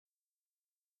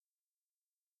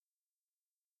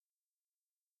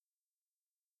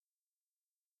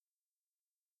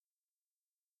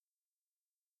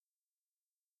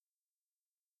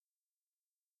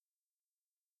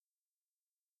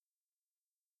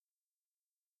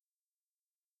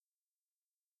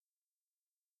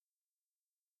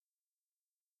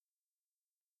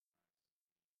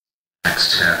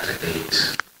Acts chapter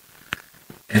 8.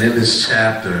 And in this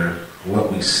chapter,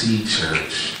 what we see,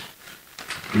 church,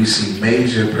 we see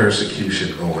major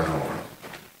persecution going on.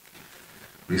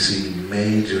 We see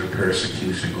major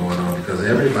persecution going on because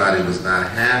everybody was not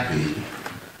happy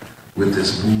with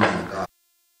this move of God.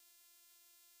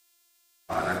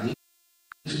 I need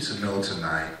you to know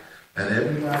tonight that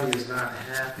everybody is not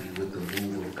happy with the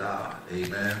move of God.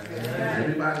 Amen.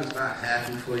 Everybody's not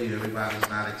happy for you. Everybody's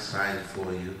not excited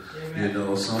for you. Amen. You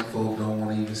know, some folk don't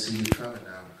want to even see you coming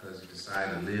now because you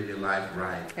decide to live your life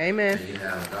right. Amen. And you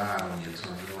have God on your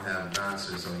tongue. You don't have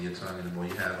nonsense on your tongue anymore.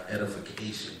 You have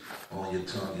edification on your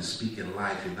tongue. You're speaking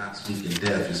life. You're not speaking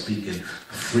death. You're speaking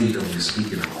freedom. You're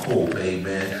speaking hope.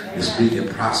 Amen. You're speaking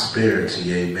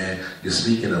prosperity. Amen. You're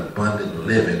speaking abundant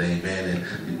living. Amen.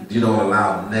 And you don't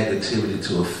allow negativity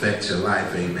to affect your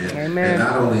life. Amen. Amen. And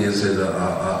not only is it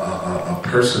a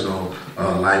personal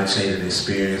life-changing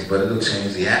experience, but it'll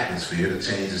change the atmosphere. It'll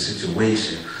change the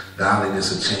situation.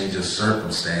 Godliness will change your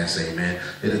circumstance, amen.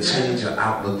 It'll change your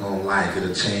outlook on life.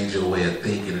 It'll change your way of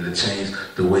thinking. It'll change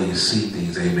the way you see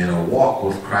things, amen. A walk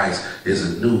with Christ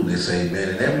is a newness, amen.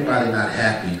 And everybody not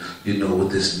happy, you know,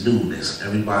 with this newness.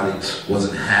 Everybody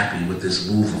wasn't happy with this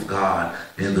move of God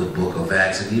in the book of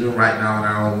Acts. And even right now in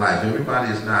our own life,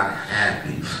 everybody is not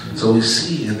happy. So we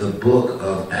see in the book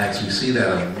of Acts, we see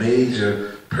that a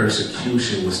major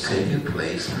persecution was taking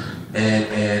place. And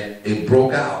it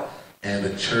broke out. And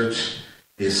the church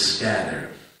is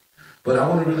scattered. But I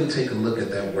want to really take a look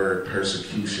at that word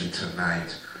persecution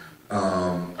tonight. I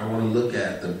want to look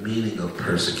at the meaning of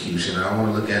persecution. I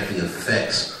want to look at the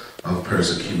effects of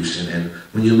persecution. And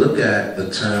when you look at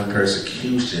the term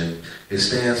persecution, it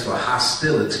stands for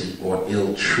hostility or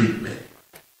ill treatment.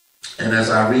 And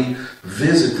as I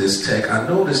revisit this text, I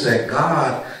noticed that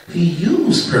God, he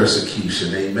used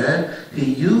persecution, amen.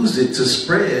 He used it to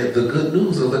spread the good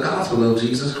news of the gospel of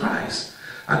Jesus Christ.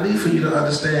 I need for you to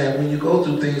understand when you go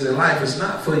through things in life, it's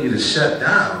not for you to shut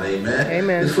down, amen.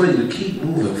 Amen. It's for you to keep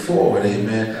moving forward,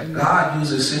 amen. God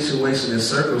uses situations and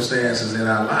circumstances in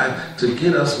our life to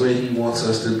get us where he wants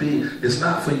us to be. It's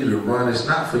not for you to run. It's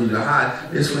not for you to hide.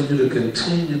 It's for you to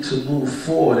continue to move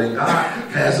forward. And God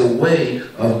has a way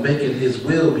of making his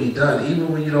will be done.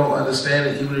 Even when you don't understand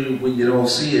it, even when you don't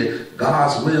see it,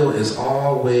 God's will is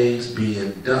always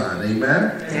being done.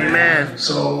 Amen? Amen.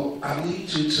 So I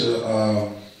need you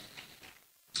to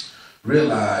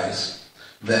realize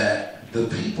that the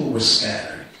people were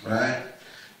scattered, right?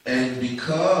 And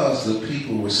because the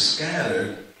people were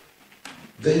scattered,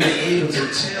 they were able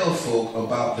to tell folk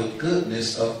about the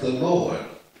goodness of the Lord.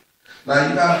 Now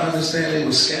you got to understand they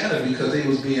were scattered because they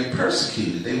was being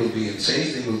persecuted. They was being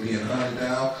chased. They was being hunted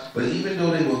down. But even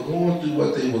though they were going through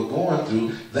what they were going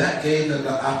through, that gave them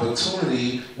the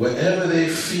opportunity, wherever their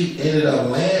feet ended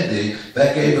up landing,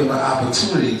 that gave them the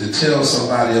opportunity to tell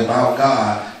somebody about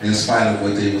God in spite of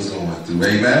what they was going through.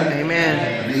 Amen?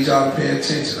 Amen. I need y'all to pay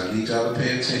attention. I need y'all to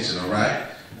pay attention, all right?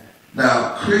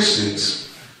 Now, Christians,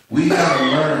 we got to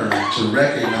learn to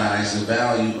recognize the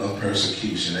value of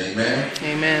persecution. Amen?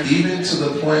 Amen. Even to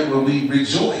the point where we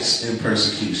rejoice in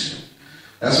persecution.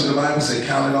 That's what the Bible said,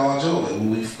 count it all joy. When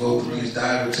we go through these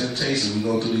dire temptations, we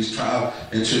go through these trials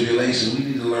and tribulations, we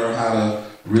need to learn how to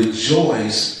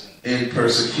rejoice in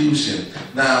persecution.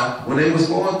 Now, when they was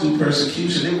going through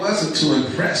persecution, it wasn't to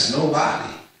impress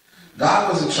nobody.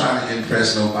 God wasn't trying to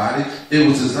impress nobody. It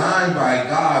was designed by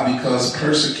God because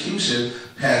persecution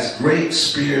has great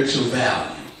spiritual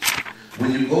value.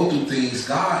 When you go through things,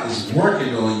 God is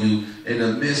working on you in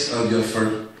the midst of your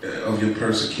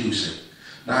persecution.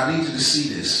 Now, I need you to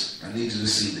see this. I need you to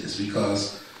see this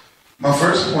because my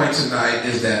first point tonight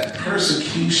is that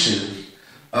persecution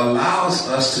allows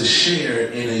us to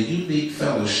share in a unique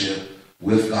fellowship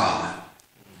with God.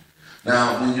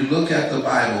 Now, when you look at the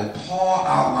Bible, Paul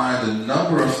outlined a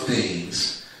number of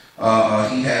things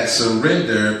he had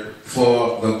surrendered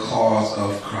for the cause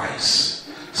of Christ.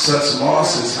 Such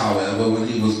losses, however, when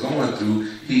he was going through,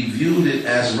 he viewed it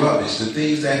as rubbish. The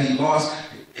things that he lost,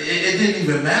 it didn't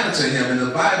even matter to him. In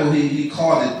the Bible, he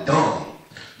called it dung.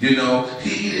 You know,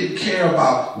 he didn't care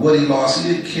about what he lost.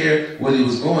 He didn't care what he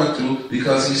was going through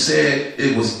because he said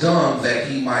it was dung that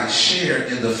he might share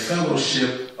in the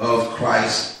fellowship of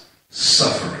Christ's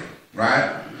suffering,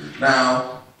 right?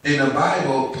 Now, in the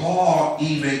Bible, Paul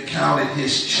even counted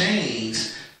his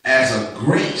chains as a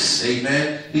grace,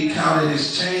 amen. He counted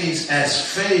his chains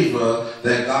as favor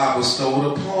that God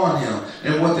bestowed upon him.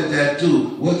 And what did that do?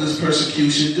 What does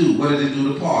persecution do? What did it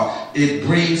do to Paul? It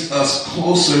brings us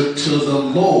closer to the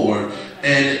Lord.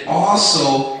 And it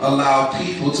also allowed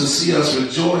people to see us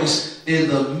rejoice in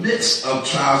the midst of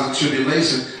trials and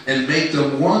tribulation and make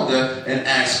them wonder and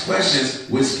ask questions,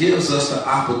 which gives us the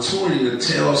opportunity to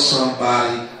tell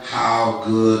somebody how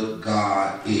good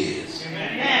God is.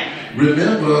 Amen.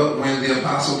 Remember when the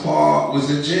Apostle Paul was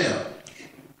in jail,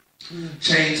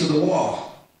 chained to the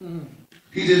wall.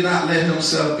 He did not let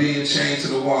himself being chained to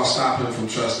the wall stop him from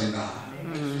trusting God.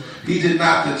 He did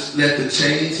not let the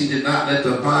chains, he did not let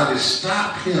the bondage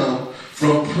stop him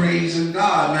from praising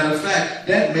God. Matter of fact,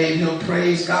 that made him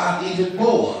praise God even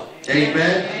more.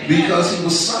 Amen. Because he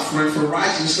was suffering for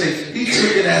righteousness' sake. He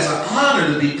took it as an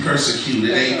honor to be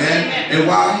persecuted. Amen. And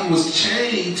while he was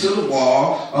chained to the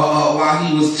wall, while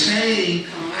he was chained,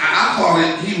 I call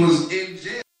it, he was in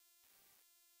jail.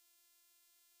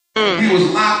 He was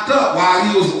locked up while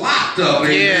he was locked up.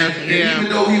 Amen. And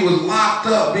even though he was locked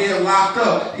up, being locked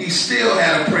up, he still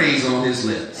had a praise on his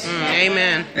lips.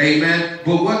 Amen. Amen.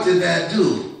 But what did that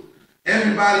do?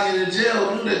 Everybody in the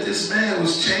jail knew that this man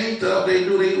was chained up. They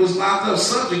knew that he was locked up,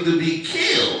 subject to be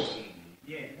killed.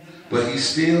 But he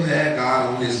still had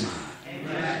God on his mind.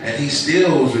 And he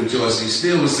still was rejoicing. He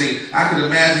still was singing. I could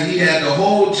imagine he had the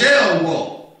whole jail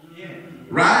woke.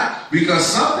 Right? Because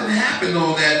something happened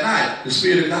on that night. The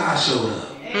Spirit of God showed up.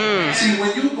 See,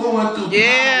 when you're going through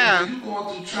problems, when you're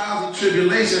going through trials and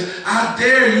tribulation, I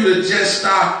dare you to just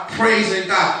stop praising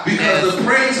God. Because the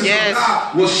praises of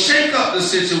God will shake up the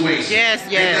situation. And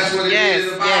that's what it did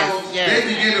in the Bible. They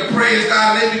begin to praise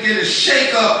God. They begin to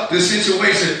shake up the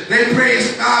situation. They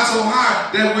praised God so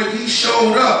hard that when he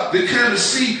showed up, they came to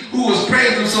see who was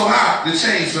praising him so hard, the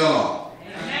chains fell off.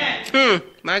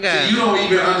 My God. So you don't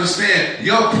even understand.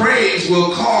 Your praise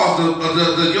will cause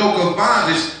the yoke of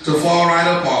bondage to fall right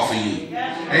up off of you.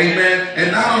 Amen.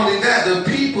 And not only that,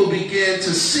 the people began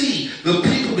to see, the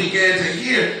people began to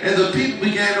hear, and the people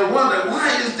began to wonder,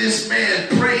 why is this man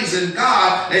praising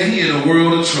God and he in a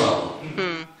world of trouble?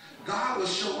 God will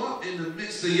show up in the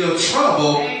midst of your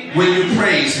trouble when you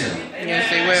praise him. Yes,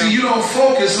 he will. See, you don't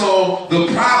focus on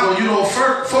the problem. You don't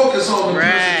focus on the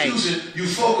persecution. You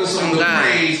focus on the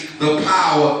praise, the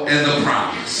power, and the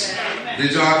promise.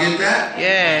 Did y'all get that?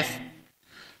 Yes.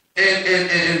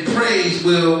 And praise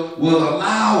will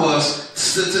allow us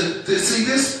to see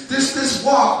this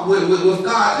walk with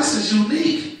God. This is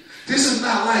unique. This is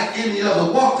not like any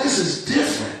other walk. This is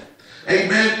different.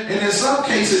 Amen. And in some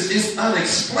cases, it's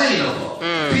unexplainable.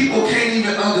 People can't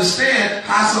even understand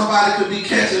how somebody could be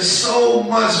catching so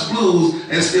much blues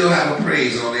and still have a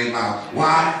praise on their mouth.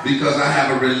 Why? Because I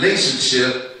have a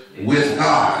relationship with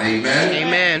God. Amen.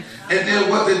 Amen. And then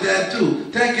what did that do?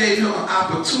 That gave him an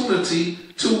opportunity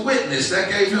to witness. That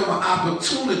gave him an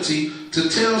opportunity to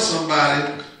tell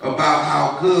somebody about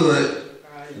how good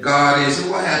God is. And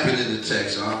what happened in the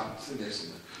text, y'all?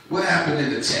 What happened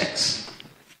in the text?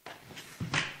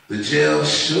 The jail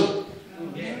shook.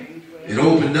 It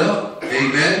opened up.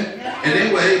 Amen. And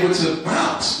they were able to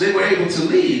bounce. They were able to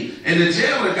leave. And the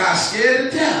jailer got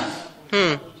scared to death.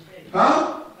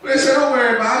 Huh? They said, don't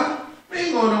worry about it. We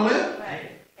ain't going nowhere.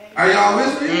 Are y'all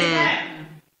with me?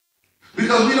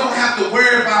 Because we don't have to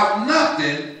worry about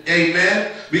nothing.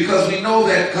 Amen. Because we know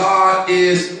that God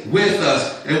is with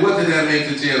us. And what did that make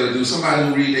the jailer do? Somebody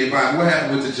who read their Bible. What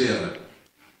happened with the jailer?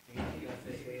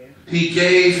 He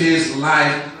gave his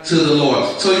life to the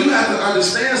Lord. So you have to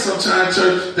understand sometimes,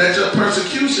 church, that your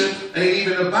persecution ain't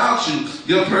even about you.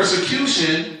 Your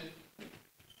persecution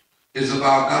is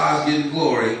about God getting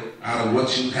glory out of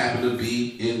what you happen to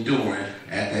be enduring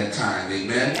at that time.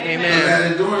 Amen? Amen. And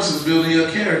that endurance is building your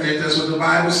character. That's what the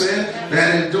Bible said.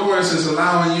 That endurance is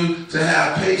allowing you to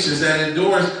have patience. That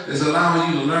endurance is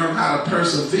allowing you to learn how to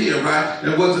persevere, right?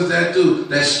 And what does that do?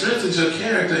 That strengthens your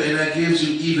character and that gives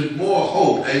you even more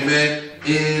hope. Amen?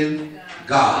 In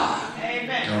God.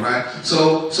 Amen. All right?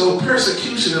 So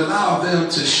persecution allowed them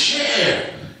to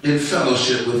share in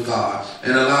fellowship with God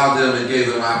and allowed them and gave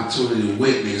them opportunity to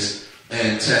witness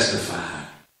and testify.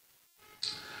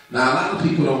 Now, a lot of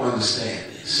people don't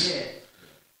understand this.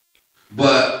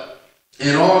 But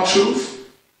in all truth,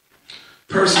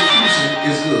 persecution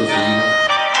is good for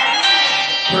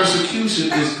you.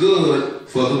 Persecution is good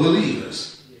for the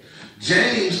believers.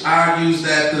 James argues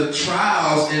that the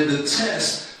trials and the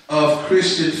tests of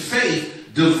Christian faith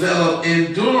develop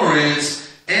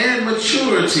endurance and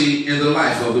maturity in the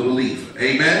life of the believer.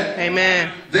 Amen?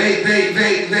 Amen.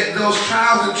 Those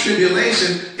trials and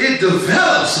tribulations, it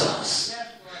develops us.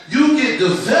 You get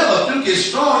developed, you get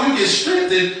strong, you get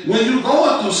strengthened when you're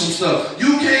going through some stuff.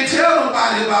 You can't tell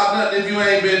nobody about nothing if you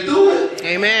ain't been through it.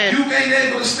 Amen. You ain't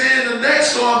able to stand the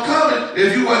next storm coming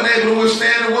if you wasn't able to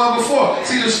withstand the one before.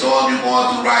 See, the storm you're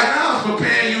going through right now is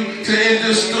preparing you to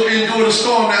endure the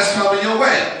storm that's coming your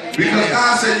way. Because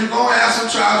God said you're going to have some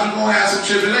trials, you're going to have some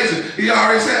tribulations. He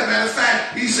already said, matter of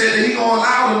fact, he said that he's going to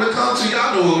allow them to come to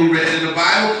y'all. Know what we read in the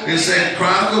Bible in 2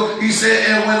 Chronicles. He said,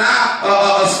 and when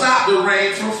I stop the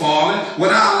rain from falling,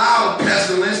 when I allow the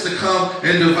pestilence to come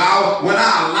and devour, when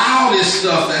I allow this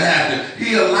stuff to happen,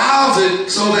 he allows it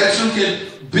so that you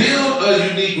can build a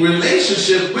unique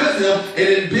relationship with him, and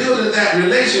in building that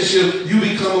relationship, you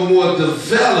become a more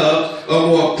developed, a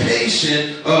more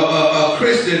patient, a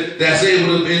Christian that's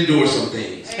able to endure some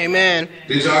things. Amen.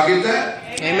 Did y'all get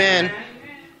that? Amen.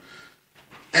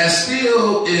 And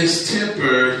steel is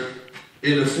tempered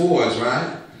in the forge,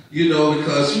 right? You know,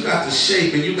 because you got the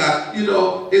shape, and you got, you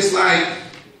know, it's like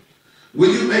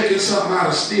when you're making something out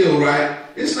of steel, right?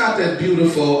 It's not that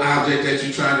beautiful object that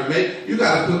you're trying to make. You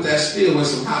got to put that steel in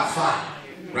some hot fire,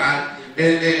 right?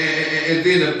 And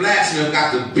then the blacksmith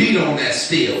got to beat on that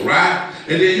steel, right?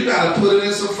 And then you got to put it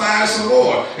in some fire some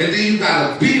more. And then you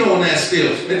got to beat on that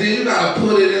steel. And then you got to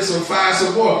put it in some fire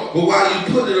some more. But while you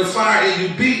put it in the fire and you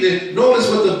beat it, notice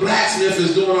what the blacksmith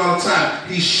is doing all the time.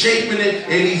 He's shaping it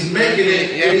and he's making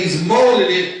it and he's molding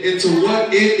it into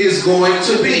what it is going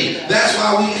to be. That's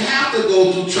why we have to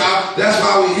go through trial. That's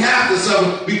why we have to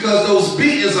suffer, because those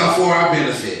beatings are for our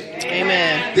benefit.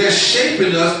 Amen. They're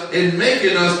shaping us and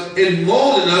making us and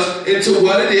molding us into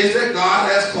what it is that God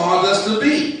has called us to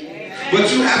be. But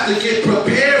you have to get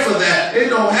prepared for that. It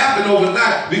don't happen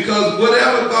overnight, because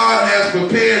whatever God has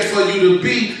prepared for you to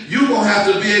be, you're going to have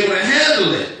to be able to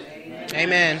handle it.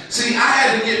 Amen. See, I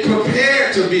had to get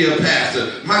prepared to be a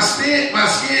pastor. My skin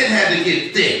had to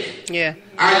get thick. Yeah.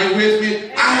 Are you with me?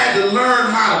 I had to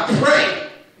learn how to pray.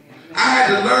 I had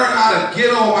to learn how to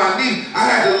get on my knees. I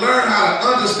had to learn how to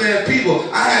understand people.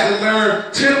 I had to learn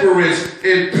temperance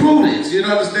and prudence. You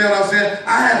understand what I'm saying?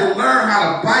 I had to learn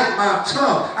how to bite my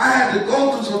tongue. I had to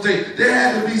go through some things. There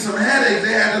had to be some headaches.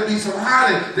 There had to be some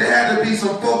heartache. There had to be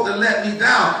some folk that let me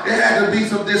down. There had to be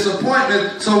some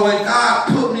disappointment. So when God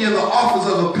put me in the office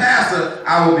of a pastor,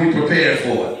 I would be prepared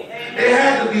for it. It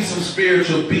had to be some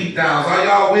spiritual beatdowns. Are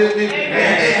y'all with me?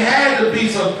 It had to be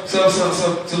some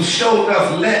show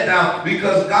enough letdown,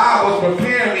 because God was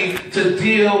preparing me to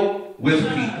deal with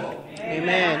people.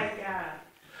 Amen.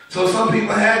 So some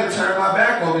people had to turn my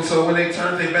back on me, so when they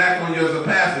turned their back on you as a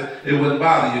pastor, it wouldn't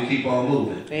bother you. Keep on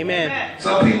moving. Amen.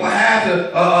 Some people had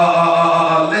to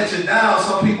let you down.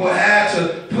 Some people had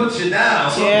to put you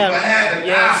down. Some people had to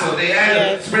gossip. They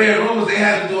had to spread rumors. They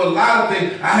had to do a lot of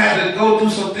things. I had to go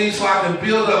through some things so I can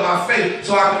build up my faith,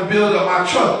 so I can build up my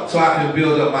trust, so I can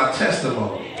build up my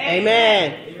testimony.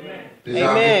 Amen. Did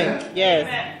y'all get that? Yes.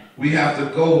 We have to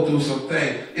go through some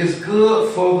things. It's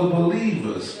good for the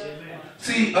believers.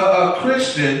 See, a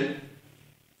Christian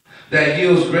that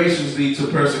yields graciously to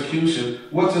persecution,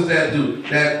 what does that do?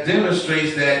 That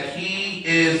demonstrates that he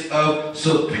is of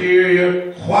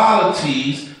superior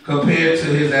qualities compared to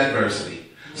his adversity.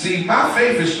 See, my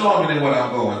faith is stronger than what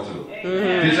I'm going through.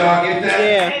 Mm-hmm. Did y'all get that?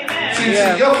 Yeah. See,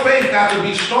 your faith got to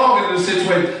be stronger in the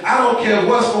situation. I don't care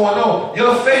what's going on.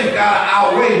 Your faith got to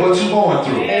outweigh what you're going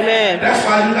through. Amen. That's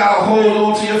why you got to hold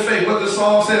on to your faith. What the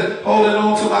song says, holding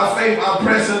on to my faith, I'm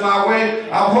pressing my way.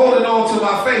 I'm holding on to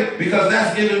my faith because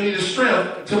that's giving me the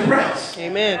strength to press.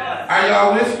 Amen. Are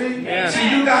y'all with me? Yeah. See,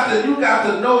 you got to know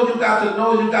that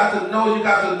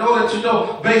you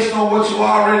know based on what you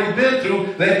already been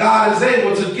through, that God is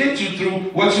able to get you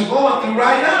through what you're going through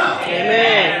right now.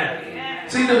 Amen.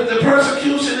 See, the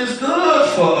persecution is good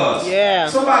for us. Yeah.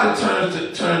 Somebody turn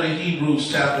to Hebrews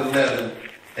chapter 11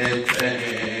 and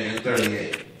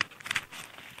 38.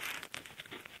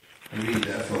 Read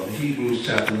that for me. Hebrews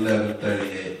chapter 11,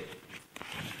 38.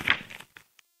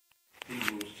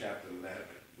 Hebrews chapter 11.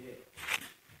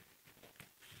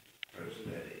 Verse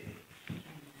 38.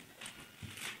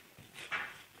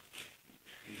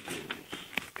 Hebrews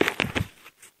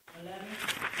 11,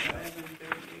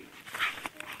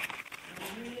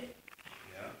 38.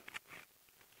 Yeah.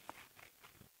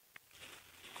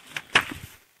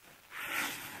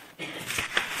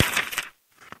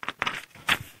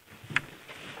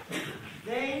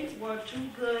 They were too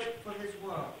good for this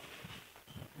world,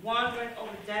 wandering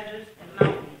over deserts and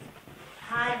mountains,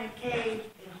 hiding in caves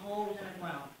and holes in the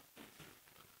ground.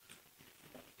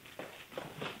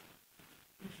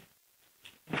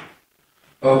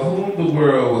 Of whom the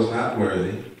world was not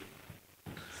worthy,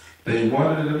 they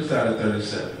wanted to start at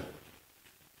 37.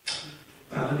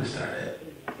 Let me start at.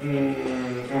 I'm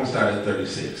going to start at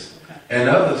 36. And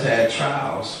others had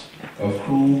trials of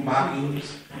cruel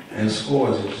mockings and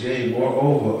scourgings, yea,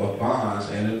 moreover, of bonds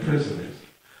and imprisonments.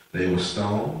 They were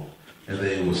stoned, and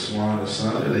they were sworn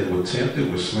asunder. They were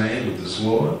tempted, were slain with the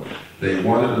sword. They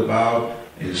wandered about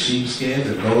in sheepskins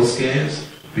and goatskins,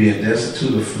 being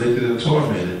destitute, afflicted, and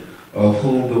tormented, of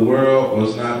whom the world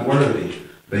was not worthy.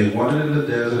 They wandered in the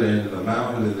desert and in the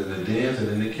mountains and in the dens and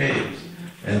in the caves.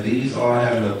 And these all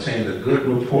having obtained a good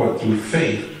report through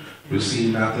faith,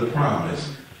 received not the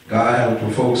promise. God having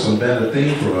provoked some better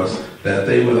thing for us, that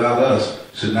they without us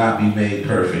should not be made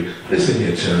perfect. Listen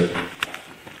here, church.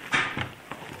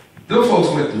 Those folks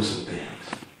went through some things.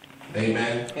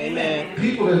 Amen. Amen.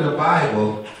 People in the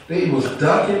Bible, they was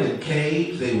ducking in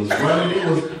caves, they was running, they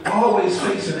was always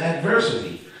facing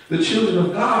adversity. The children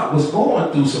of God was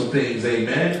going through some things,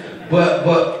 amen.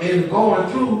 But in going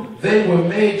through, they were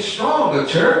made stronger,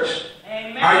 church.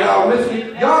 Amen. Are y'all with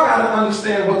me? Y'all got to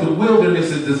understand what the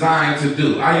wilderness is designed to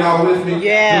do. Are y'all with me?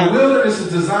 Yeah. The wilderness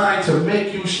is designed to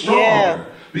make you stronger. Yeah.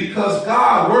 Because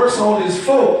God works on his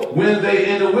folk when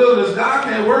they in the wilderness. God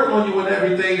can't work on you when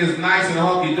everything is nice and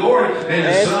hunky-dory and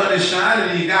the sun is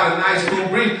shining and you got a nice cool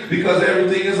breeze because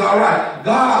everything is all right.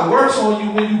 God works on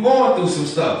you when you're going through some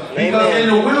stuff. Because in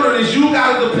the wilderness, you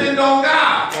got to depend on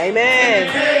God. Amen. In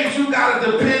the caves, you got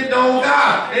to depend on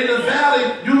God. In the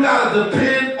valley, you got to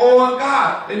depend on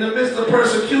God. In the midst of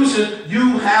persecution,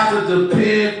 you have to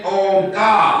depend on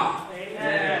God.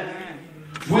 Amen.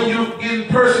 When you're getting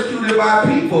persecuted by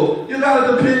people, you got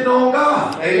to depend on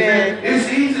God. Amen. It's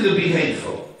easy to be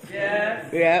hateful.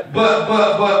 Yes. Yep. But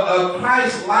a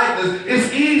Christ likeness,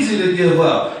 it's easy to give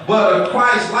up. But a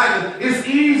Christ likeness, it's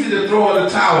easy to throw in the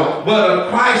towel. But a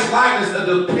Christ likeness, a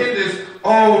dependence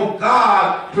on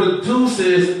God,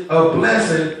 produces a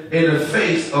blessing in the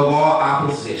face of all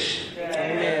opposition.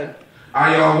 Amen.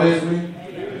 Are y'all with me?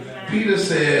 Amen. Peter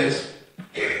says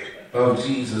of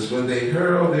Jesus, when they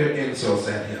hurled their insults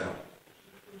at him,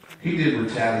 he didn't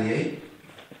retaliate.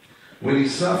 When he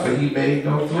suffered, he made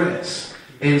no threats.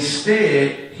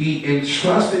 Instead, he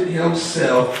entrusted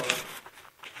himself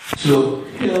to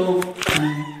him who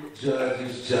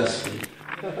judges justly.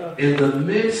 In the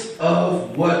midst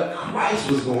of what Christ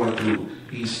was going through,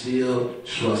 he still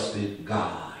trusted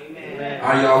God. Amen.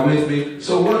 Are y'all with me?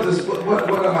 So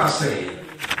what am I saying?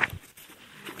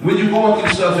 When you're going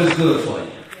through stuff, it's good for you.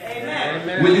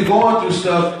 Amen. When you're going through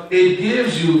stuff, it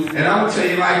gives you, and I'm going to tell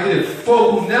you like this,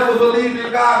 folk who never believed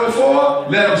in God before,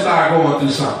 let them start going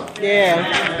through something.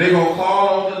 Yeah. They're going to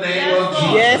call on the name of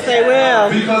Jesus. Yes, they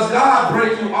will. Because God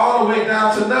breaks you all the way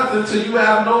down to nothing till you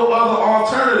have no other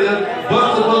alternative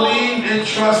but to believe and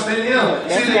trust in him.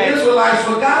 That's See, the Israelites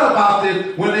forgot about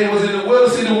this when they was in the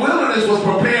wilderness. See, the wilderness was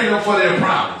preparing them for their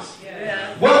promise.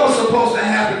 What was supposed to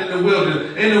happen in the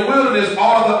wilderness? In the wilderness,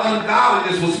 all the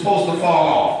ungodliness was supposed to fall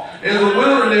off. In the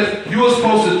wilderness, you were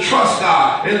supposed to trust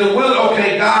God. In the wilderness,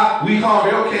 okay, God, we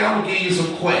hungry. Okay, I'm going to give you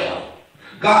some quail.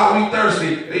 God, we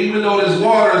thirsty. Even though this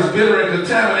water is bitter and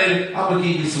contaminated, I'm going to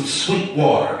give you some sweet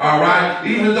water. All right?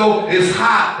 Even though it's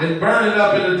hot and burning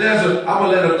up in the desert, I'm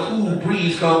going to let a cool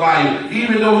breeze come by you.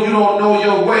 Even though you don't know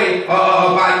your way,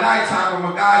 by nighttime, I'm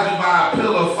going to guide you by a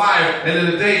pillar of fire. And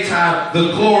in the daytime,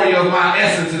 the glory of my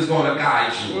essence is going to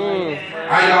guide you.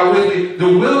 Are y'all with me?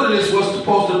 The wilderness was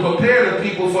supposed to prepare the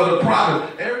people for the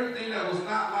promise. Everything that was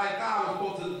not like God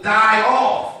was supposed to die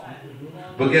off.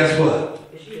 But guess what?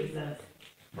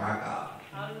 My God.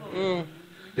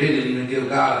 They didn't even give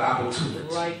God an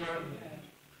opportunity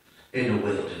in the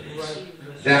wilderness.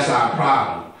 That's our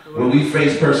problem. When we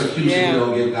face persecution, we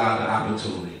don't give God an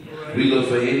opportunity. We look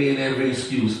for any and every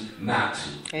excuse not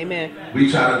to. Amen.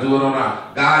 We try to do it on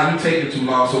our God, you taking too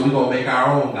long, so we're going to make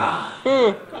our own God.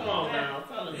 Come on now.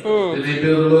 Did they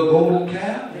build a little golden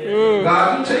calf?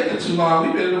 God, you taking too long.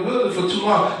 We've been in the wilderness for too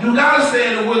long. You got to stay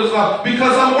in the wilderness long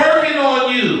because I'm working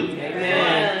on you.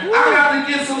 Amen. I got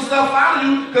to get some stuff out of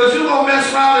you because you're going to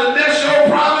mess around and mess your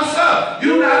promise up.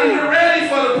 You're not even ready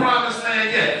for the promised land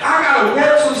yet. I got to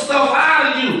work some stuff out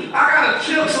of you. I got to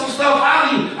chip some stuff out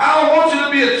of you. I don't want you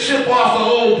to be a chip off the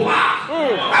old block.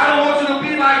 I don't want you to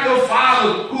be like your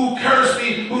father who cursed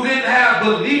me, who didn't have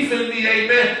belief in me,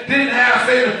 amen, didn't have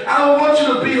faith. I don't want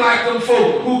you to be like them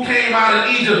folk who came out of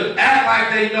Egypt, act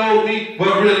like they know me,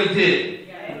 but really didn't.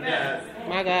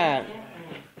 My God.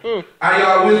 Are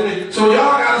y'all with me? So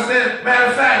y'all got to stand. Matter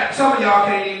of fact, some of y'all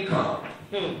can't even come.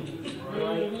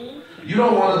 You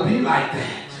don't want to be like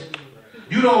that.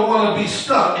 You don't want to be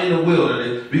stuck in the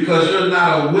wilderness because you're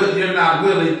not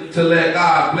willing to let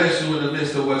God bless you in the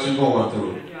midst of what you're going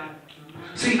through.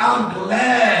 See, I'm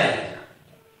glad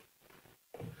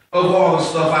of all the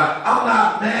stuff. I'm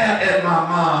not mad at my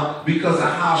mom because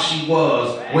of how she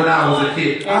was when I was a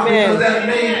kid. Because that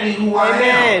made me who I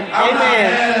am. I'm not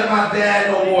mad at my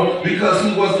dad no more because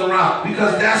he wasn't around.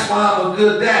 Because that's why I'm a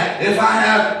good dad. If I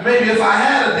had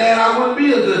a dad, I wouldn't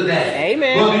be a good dad.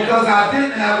 Amen. But because I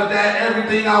didn't have a dad,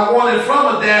 everything I wanted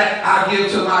from a dad, I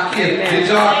give to my kid. Did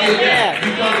y'all get that?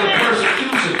 Because of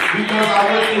persecution. Because I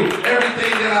went through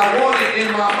everything that I wanted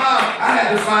in my mom, I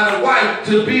had to find a wife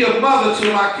to be a mother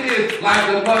to my kids like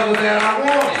the mother that I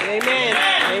wanted. Amen.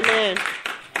 Amen.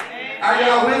 Are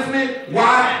y'all with me?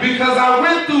 Why? Because I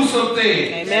went through some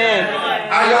things. Amen.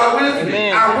 Are y'all with me?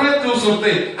 Amen. I went through some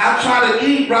things. I try to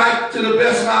eat right to the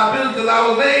best of my ability because I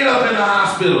was laid up in the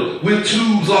hospital with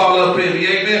tubes all up in me.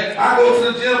 Amen. I go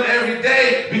to the gym every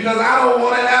day because I don't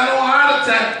want to have no heart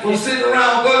attack from sitting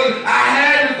around going. I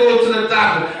had to go to the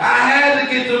doctor. I had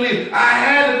to get to me. I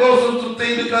had to go through some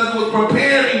things because it was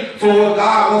preparing me for what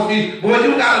God wants me. Boy,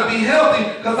 you got to be healthy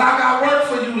because I got work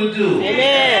for you to do.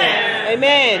 Amen.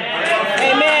 Amen.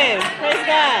 Amen. Praise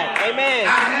God. Amen.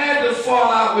 I had to fall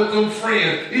out with them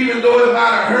friends, even though it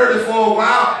might have hurt it for a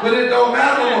while, but it don't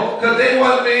matter no more because they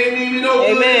wasn't making me no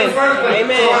good in the first place.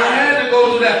 Amen. So I had to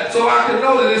go through that so I could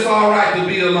know that it's all right to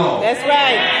be alone. That's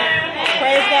right.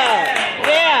 Praise God.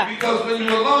 Yeah. Because when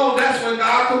you're alone, that's when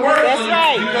God can work That's on you.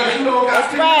 right. Because you don't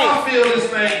got to feel this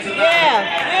thing tonight.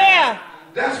 Yeah.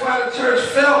 That's why the church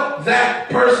felt that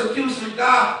persecution.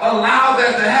 God allowed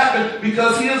that to happen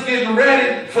because he was getting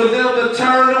ready for them to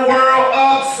turn the world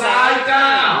upside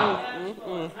down.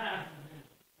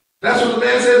 That's what the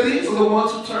man said. These are the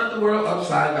ones who turned the world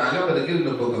upside down. Y'all better get in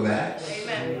the book of Acts.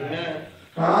 Amen.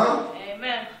 Huh?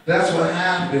 Amen. That's what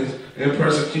happens in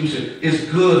persecution. It's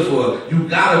good for us. You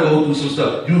got to go through some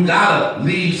stuff. You got to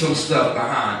leave some stuff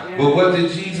behind. But what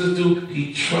did Jesus do?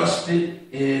 He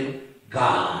trusted in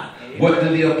God. What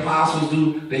did the apostles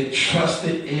do? They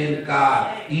trusted in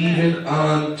God, even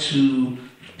unto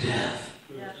death.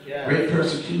 Great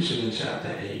persecution in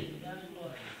chapter 8.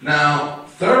 Now,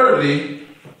 thirdly,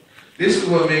 this is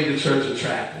what made the church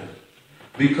attractive.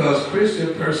 Because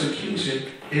Christian persecution,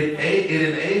 it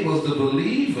enables the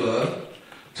believer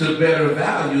to better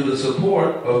value the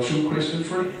support of true Christian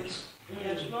friends.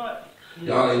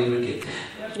 Y'all ain't even get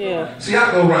that. Yeah. See,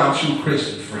 I go around true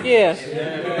Christian friends. Yes.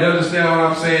 You understand what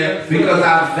I'm saying? Because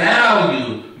I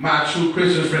value my true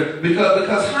Christian friends.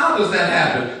 Because how does that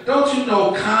happen? Don't you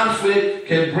know conflict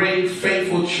can bring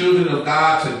faithful children of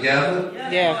God together?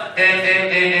 Yeah.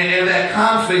 And that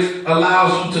conflict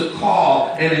allows you to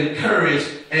call and encourage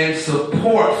and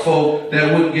support folk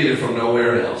that wouldn't get it from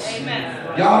nowhere else. Amen.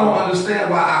 Y'all don't understand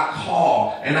why I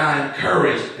call and I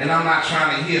encourage, and I'm not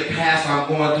trying to hear, Pastor, I'm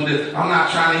going through this. I'm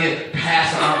not trying to hear,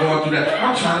 Pastor, I'm going through that.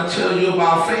 I'm trying to tell you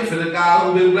about faith in the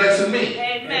God who's been blessing me.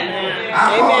 Amen.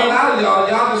 I call a lot of y'all.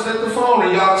 Y'all just let the phone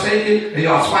and y'all take it and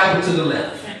y'all swipe it to the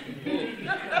left.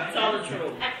 That's all the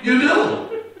truth. You do.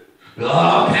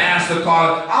 Oh, Pastor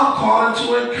calling. I'm calling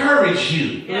to encourage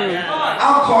you.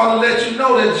 I'm calling to let you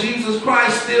know that Jesus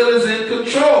Christ still is in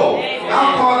control.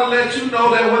 I'm calling to let you know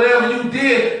that whatever you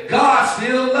did, God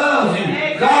still loves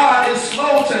you. God is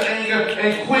slow to anger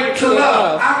and quick to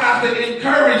love. I got to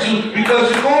encourage you because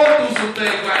you're going through some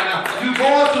things right now. You're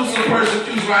going through some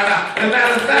persecution right now. As a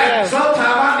matter of fact, sometimes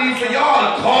I need for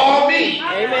y'all to call me.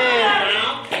 Amen.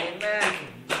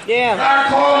 Yeah. Start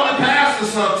calling the pastor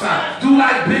sometime. Do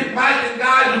like Big Mike and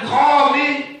guys who call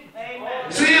me.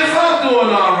 See if I'm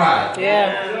doing all right.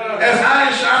 Yeah. As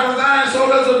iron sharpens iron, so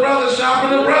does a brother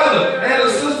sharpen a brother. And a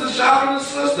sister sharpen a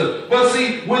sister. But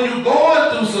see, when you're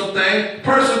going through something,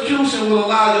 persecution will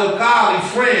allow your godly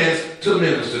friends to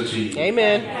minister to you.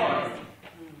 Amen.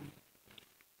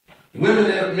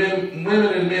 Women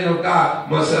and men of God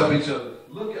must help each other.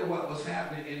 Look at what was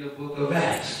happening in the book of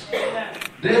Acts.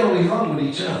 They only hung with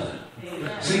each other.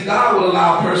 See, God will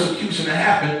allow persecution to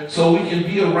happen so we can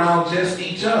be around just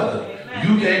each other.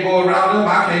 You can't go around them,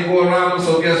 I can't go around them,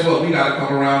 so guess what? We got to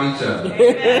come around each other.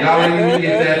 Y'all ain't even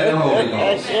get that in the Holy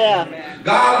Ghost. Yeah.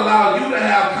 God allowed you to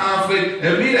have conflict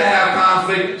and me to have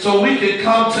conflict so we can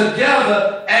come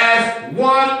together as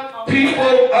one people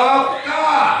of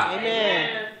God.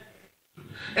 Amen.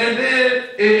 And then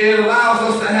it allows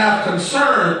us to have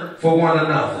concern for one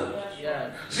another.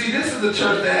 See, this is the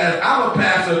church that has, I'm a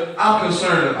pastor, I'm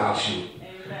concerned about you.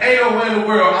 Ain't nowhere in the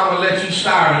world I'm going to let you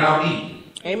starve and I'm eating.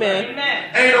 Amen.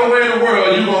 Ain't nowhere in the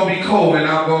world you're going to be cold and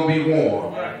I'm going to be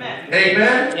warm.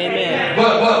 Amen? Amen.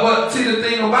 But see, the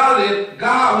thing about it,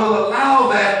 God will allow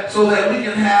that so that we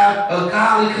can have a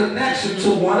godly connection to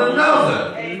one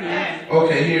another. Amen.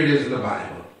 Okay, here it is in the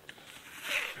Bible.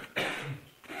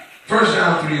 1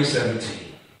 John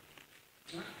 3:17.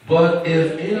 But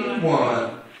if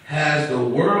anyone has the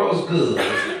world's goods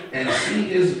and see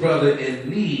his brother in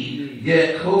need,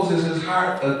 yet closes his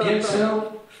heart against him,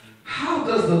 how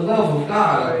does the love of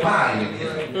God abide in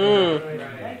him?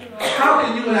 How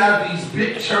can you have these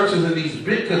big churches and these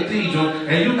big cathedrals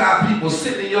and you got people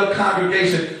sitting in your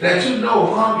congregation that you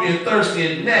know hungry and thirsty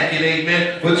and naked,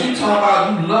 amen, but you talk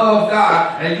about you love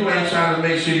God and you ain't trying to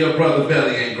make sure your brother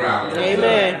belly ain't growling.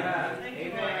 Amen.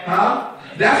 Huh?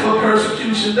 That's what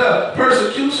persecution does.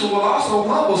 Persecution will also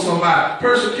humble somebody.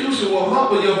 Persecution will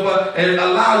humble your butt and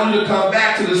allow you to come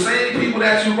back to the same people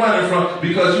that you're running from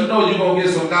because you know you're going to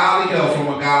get some godly help from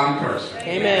a godly person.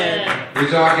 Amen. Did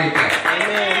y'all get that?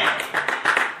 Amen.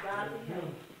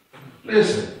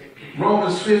 Listen,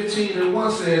 Romans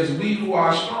 15:1 says, we who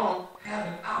are strong have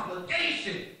an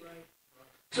obligation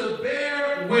to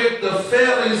bear with the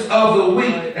failings of the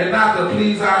weak and not to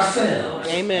please ourselves.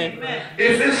 Amen.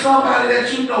 If it's somebody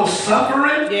that you know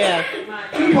suffering, Yeah.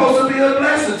 you're supposed to be a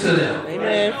blessing to them.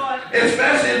 Amen.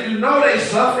 Especially if you know they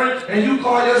suffering and you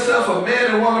call yourself a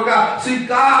man and woman of God. See,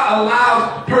 God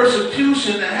allows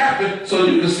persecution to happen so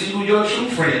you can see who your true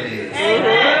friend is.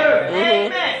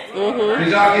 Amen.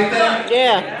 Did y'all get that?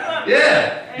 Yeah.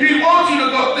 Yeah. He wants you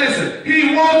to go, listen,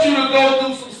 he wants you to go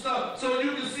through some stuff so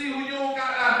you can see who you don't got.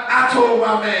 I told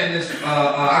my man this,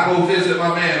 I go visit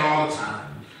my man all the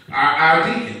time. Our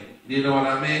deacon, you know what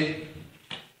I mean?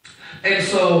 And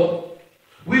so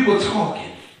we were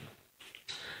talking.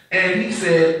 And he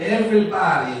said,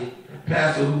 everybody,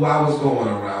 Pastor, who I was going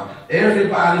around,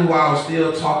 everybody who I was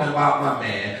still talking about my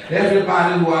man,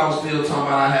 everybody who I was still talking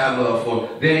about I have love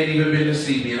for, they ain't even been to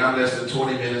see me and I'm less than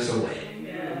 20 minutes away.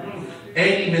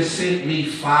 Ain't even sent me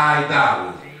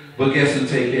 $5. But guess who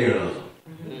take care of them?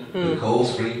 The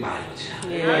Coldspring Bible Chapel.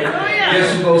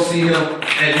 Guess who go see him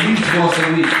at least once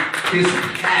a week? His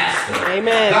pastor.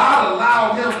 Amen. God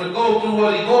allowed him to go through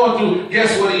what he's going through.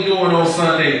 Guess what he's doing on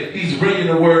Sunday? He's bringing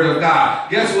the word of God.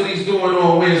 Guess what he's doing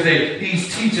on Wednesday?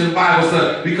 He's teaching Bible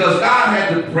study. Because God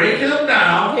had to break him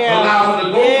down, allow him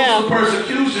to go through some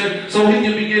persecution so he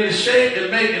can begin to shape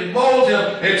and make and mold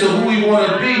him into who he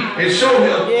want to be and show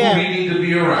him who he need to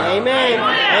be around. Amen.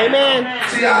 Amen.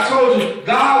 See, I told you,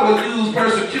 God will use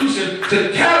persecution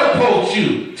to catapult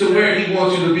you to where he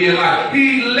wants you to be in life.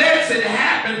 He lets it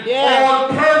happen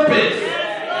on purpose. It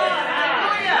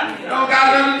don't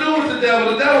got nothing to do with the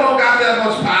devil. The devil don't got that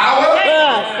much power.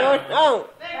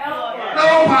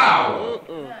 No power.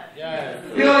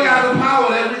 He only got the power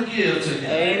that we give to him.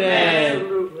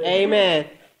 Amen. Amen.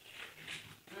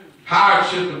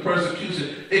 Hardship and persecution,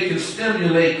 it can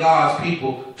stimulate God's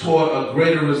people toward a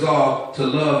greater resolve to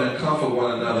love and comfort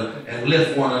one another and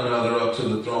lift one another up to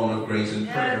the throne of grace and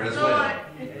prayer as well.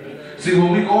 See,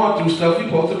 when we're going through stuff, we're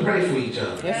supposed to pray for each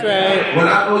other. That's right. When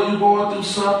I know you're going through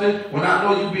something, when I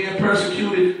know you're being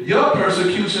persecuted, your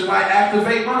persecution might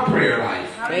activate my prayer life.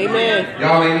 Amen.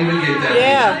 Y'all ain't even get that.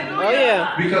 Yeah. Oh,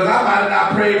 yeah. Because I might have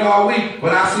not prayed all week,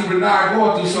 but I see Renard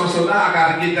going through something, so now I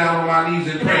got to get down on my knees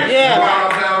and pray. Yeah. And while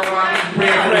I'm down on my knees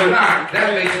praying for Renard,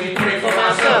 that makes me pray for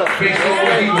myself based on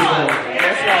what he was going.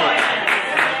 That's right.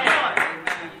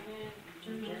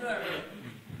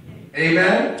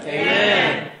 Amen?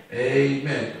 Amen.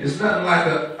 Amen. It's nothing like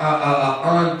an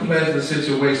unpleasant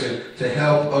situation to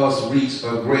help us reach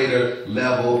a greater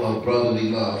level of brotherly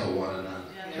love for one another.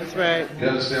 That's right. You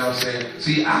understand what I'm saying?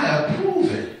 See, I have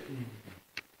proven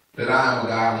that I am a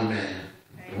godly man.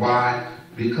 Why?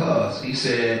 Because he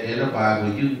said in the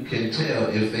Bible, you can tell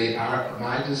if they are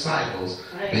my disciples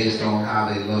based on how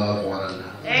they love one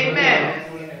another. Amen.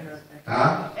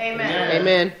 Huh? Amen.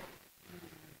 Amen.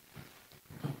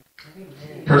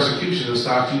 Persecution will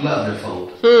start you loving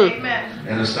folks. Amen. And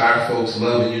it'll start folks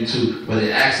loving you too. But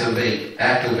it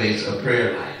activates a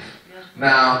prayer life.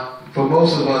 Now, for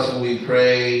most of us, when we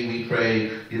pray,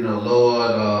 you know,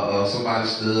 Lord, somebody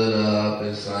stood up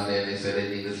and Sunday and they said they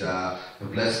need a job.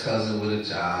 Bless cousin with a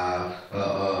job.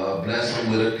 Bless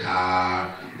him with a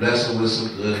car. Bless him with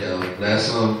some good health.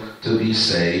 Bless him to be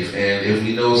safe. And if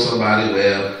we know somebody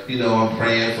well, you know, I'm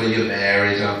praying for your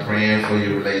marriage. I'm praying for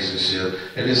your relationship.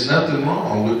 And there's nothing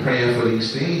wrong with praying for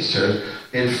these things, church.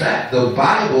 In fact, the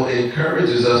Bible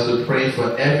encourages us to pray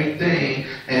for everything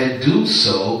and do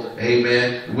so,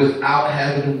 amen, without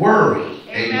having to worry.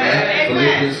 Amen.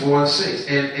 Philippians 4:6.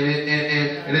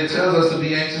 And it tells us to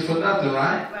be anxious for nothing,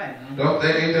 right? Don't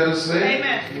they? Ain't that a say?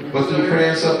 Amen. But through prayer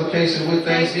and supplication with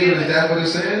thanksgiving, is that what it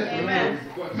says? Amen.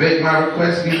 Make my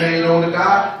requests be made known to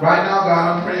God. Right now,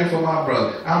 God, I'm praying for my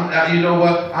brother. You know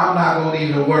what? I'm not going to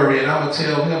even worry, and I'm going to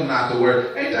tell him not to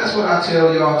worry. Ain't that's what I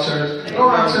tell y'all, church? Don't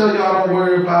I tell y'all don't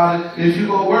worry about it? If you're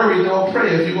going to worry, don't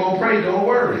pray. If you're going to pray, don't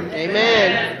worry.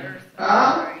 Amen.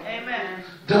 Huh? Amen.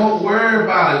 Don't worry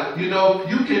about it. You know,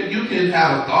 you can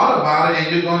have a thought about it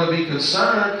and you're going to be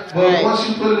concerned. But Right. once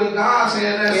you put it in God's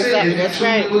hand, that's it. If you That's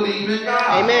truly right. believe in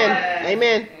God. Amen.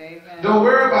 Amen. Don't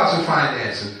worry about your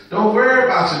finances. Don't worry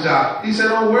about your job. He said,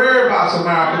 don't worry about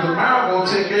tomorrow, because tomorrow going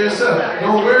to take care of itself.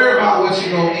 Don't worry about what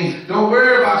you're going to eat. Don't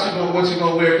worry about what you're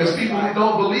going to wear, because people who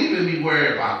don't believe in me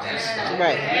worry about that stuff.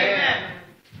 Right.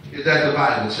 Is that the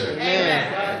Bible, church?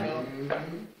 Amen.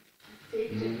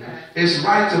 It's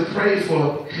right to pray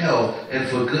for health and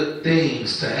for good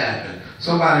things to happen.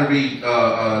 Somebody read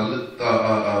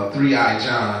 3I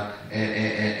John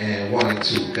and 1 and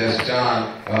 2. That's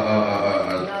John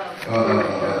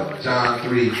John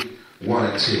 3, 1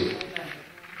 and 2.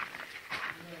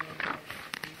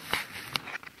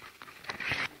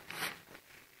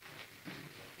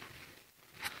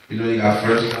 You know you got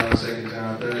 1 John, 2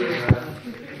 John, 3 John,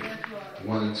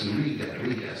 1 and 2. Read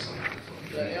that somebody for me.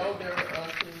 The elder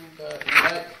unto the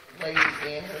elect lady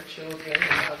and her children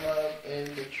whom I love in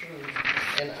the truth,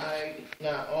 and I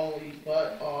not only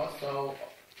but also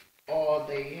all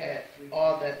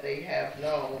that they have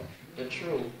known the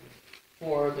truth,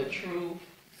 for the truth's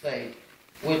sake,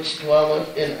 which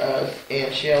dwelleth in us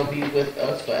and shall be with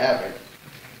us forever.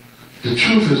 The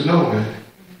truth is knowing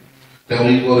that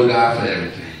we go to God for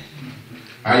everything.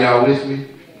 Are y'all with me?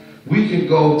 We can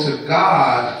go to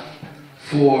God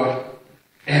for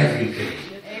everything.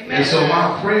 Amen. And so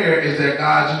my prayer is that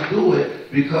God, you do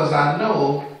it because I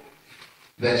know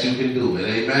that you can do it.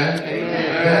 Amen?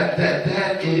 Amen.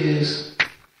 That is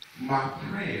my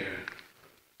prayer.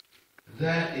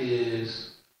 That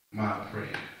is my prayer.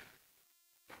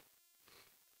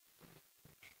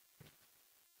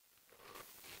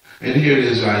 And here it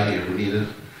is right here, Renita.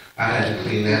 I had to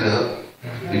clean that up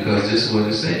because this is what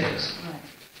it says.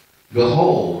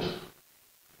 Behold,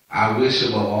 I wish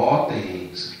above all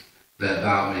things that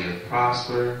thou mayest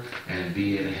prosper and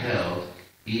be in health,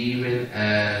 even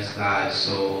as thy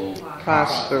soul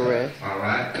prospereth. All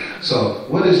right? So,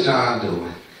 what is John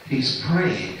doing? He's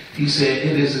praying. He said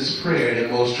it is his prayer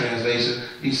in most translations.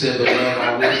 He said, beloved,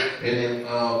 I wish. And in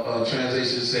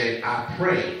translations say, I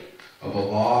pray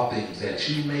above all things that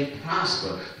you may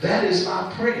prosper. That is my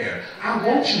prayer. I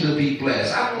want you to be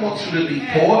blessed. I don't want you to be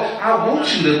poor. I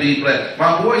want you to be blessed.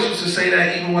 My boys used to say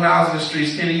that even when I was in the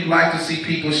streets. Kenny, you like to see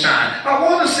people shine. I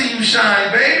want to see you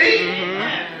shine, baby.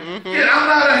 Yeah, I'm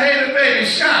not a hater, baby.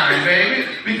 Shine, baby.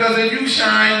 Because if you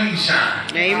shine, we shine.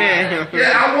 Amen.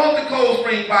 Yeah, I want the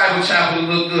Coldspring Bible Chapel to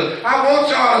look good. I want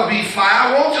y'all to be fly.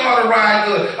 I want y'all to ride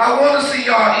good. I want to see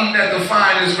y'all eating at the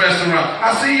finest restaurant.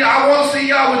 I want to see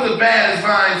y'all with the baddest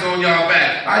vines on y'all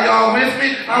back. Are y'all with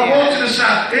me? I want you to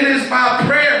shine. It is my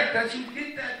prayer that you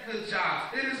get that good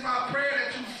job. It is my prayer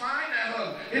that you find that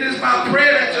husband. It is my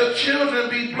prayer that your children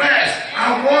be blessed.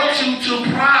 I want you to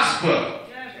prosper.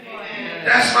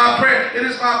 That's my prayer. It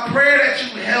is my prayer that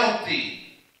you're healthy.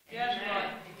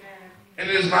 And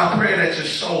it is my prayer that your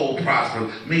soul prosper,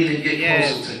 meaning get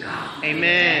closer to God.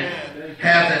 Amen.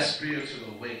 Have that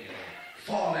spiritual awakening.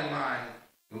 Fall in line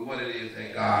with what it is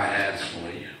that God has for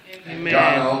you. Amen.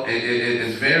 Y'all know it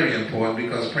is very important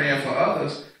because praying for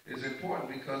others is important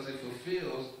because it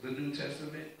fulfills the New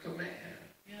Testament command.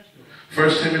 1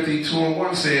 Timothy 2 and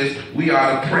 1 says we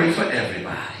are to pray for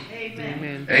everybody.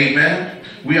 Amen. Amen.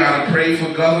 We are to pray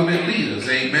for government leaders.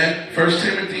 Amen. 1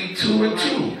 Timothy 2 and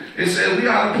 2. It says we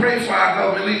ought to pray for our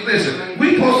government leaders. Listen,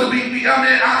 we supposed to be,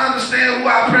 I understand who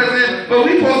our president, but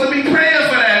we supposed to be praying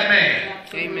for that man.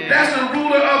 Amen. That's the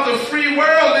ruler of the free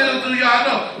world, little do y'all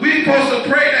know. We supposed to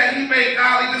pray that he make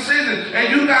godly decisions.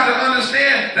 And you got to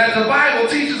understand that the Bible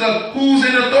teaches us who's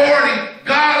in authority.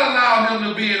 God allowed him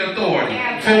to be in authority.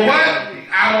 For what?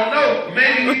 I don't know.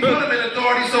 Maybe we put him in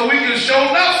authority so we can show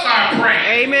enough start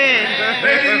praying. Amen.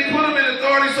 Maybe we put him in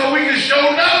authority so we can show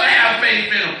enough have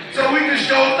faith in him. So we can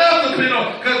show enough depend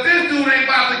on. Because this dude ain't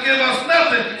about to give us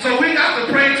nothing. So we got to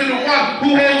pray to the one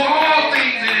who holds all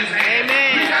things in his hand.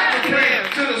 Amen. We got to pray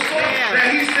to the source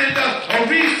that he sent us a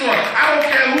resource. I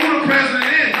don't care who the president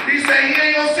is. He said he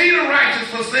ain't going to see the righteous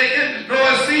forsaken, nor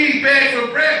a seed beg for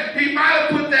bread. He might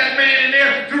have put that man in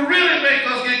there to really make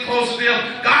us get closer to him.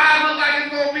 God look like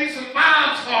it's going to be some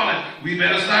bombs falling. We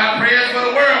better start praying for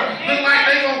the world. Look like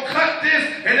they going to cut this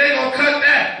and they going to cut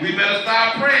that. We better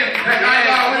start praying. Pray for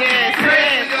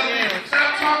your leaders.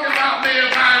 Stop talking about Mayor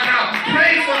Byron Brown.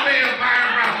 Pray for Mayor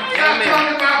Byron Brown. Stop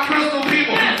talking about Crystal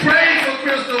people. Pray for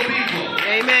Crystal people.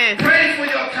 Amen. Pray for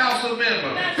your council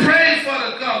member. Pray for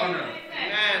the governor.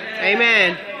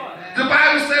 Amen. The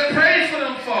Bible said pray for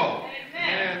them folk.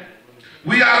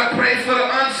 We ought to pray for the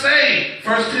unsaved.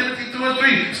 1 Timothy 2 and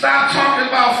 3. Stop talking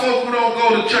about folk who don't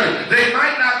go to church. They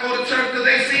might not go to church because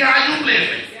they see how you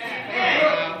living.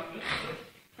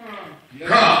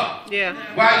 come. Yeah.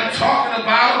 While you talking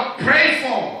about them, pray for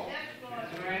them.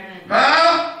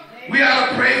 Huh? We ought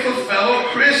to pray for fellow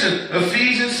Christians.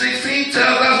 Ephesians 16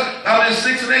 tells us,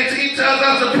 6 and 18 tells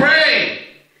us to pray.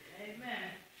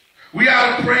 We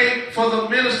ought to pray for the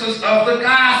ministers of the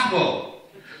gospel.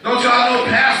 Don't y'all know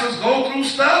pastors go through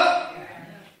stuff?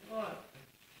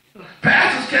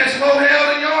 Pastors catch more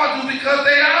hell than y'all do because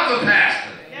they are the pastor.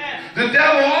 The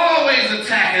devil always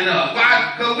attacking us.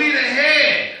 Why? Because we the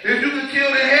head. If you can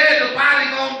kill the head, the body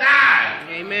gonna die.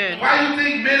 Amen. Why you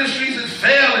think ministries is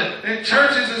failing and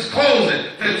churches is closing?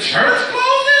 The church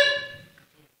closing?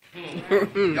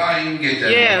 Y'all even get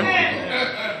that.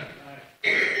 Yeah.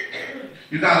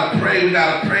 You gotta pray. We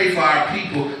gotta pray for our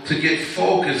people to get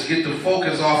focused, get the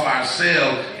focus off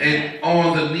ourselves and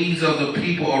on the needs of the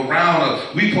people around us.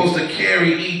 We're supposed to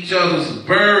carry each other's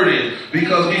burden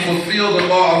because we fulfill the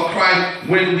law of Christ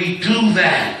when we do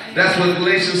that. That's what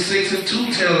Galatians 6 and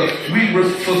 2 tell us. We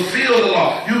fulfill the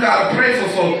law. You gotta pray for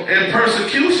folks. And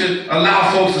persecution allow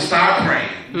folks to start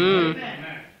praying.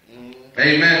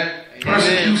 Amen.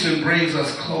 Persecution brings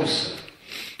us closer.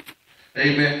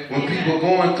 Amen. When people are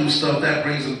going through stuff, that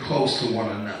brings them close to one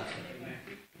another.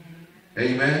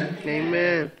 Amen.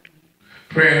 Amen.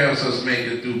 Prayer helps us make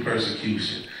it through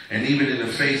persecution. And even in the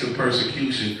face of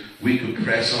persecution, we can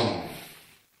press on.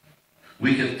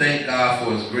 We can thank God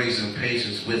for his grace and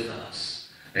patience with us.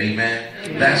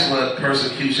 Amen. That's what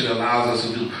persecution allows us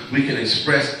to do. We can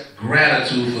express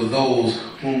gratitude for those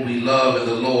whom we love in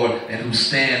the Lord and who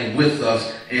stand with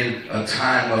us in a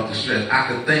time of distress. I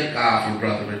can thank God for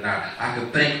Brother Bernard. I can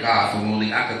thank God for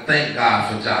Monique. I can thank God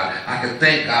for John. I can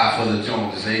thank God for the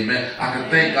Joneses. Amen. I can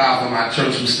thank God for my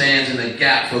church who stands in the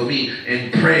gap for me in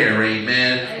prayer.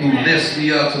 Amen. Who lifts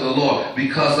me up to the Lord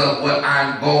because of what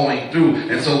I'm going through.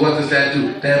 And so what does that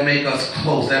do? That makes us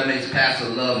close. That makes Pastor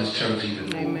love his church even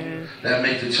more. Amen. That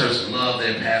makes the church love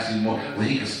their pastor more when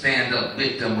he can stand up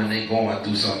with them when they're going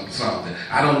through something.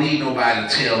 I don't need nobody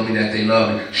to tell me that they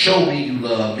love me. Show me you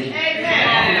love me.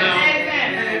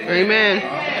 Amen. Amen.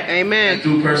 Amen. And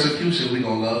through persecution, we're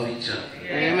going to love each other.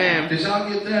 Amen. Did y'all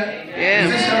get that? Yeah.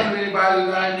 Is this helping anybody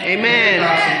tonight? Amen.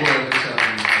 God, some word that's helping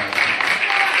anybody.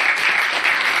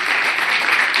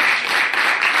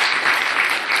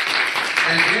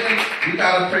 And then we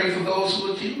got to pray for those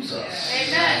who accuse us.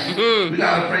 Mm-hmm. We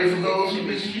got to pray for those who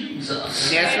misuse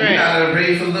us. That's right. We got to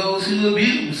pray for those who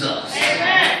abuse us.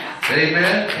 Amen. Pray for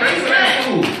that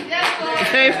fool.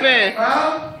 Amen.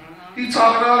 Huh? He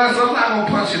talking all that stuff. I'm not going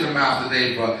to punch you in the mouth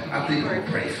today, bro. I think I'm going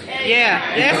to pray for you. Yeah,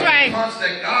 that's right. The punch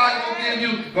that God going to give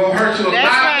you going to hurt you a That's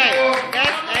lot right. more.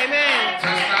 That's amen.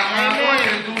 Touch not my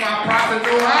anointing and do my prophet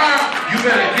no harm. You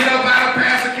better get up out of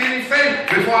Pastor Kenny's face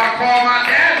before I call my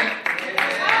daddy.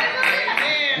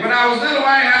 When I was little,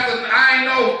 I ain't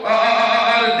know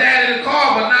the daddy to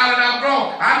call, but now that I'm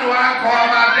grown, I know I call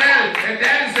my daddy. And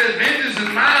daddy says, vengeance is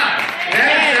mine.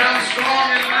 Daddy said, I'm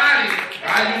strong and mighty.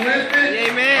 Are you with me?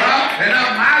 Amen. And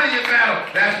I'm mighty in battle.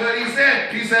 That's what he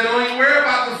said. He said, don't even worry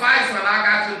about the fight, son. I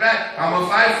got your back. I'm going to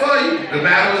fight for you. The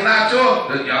battle is not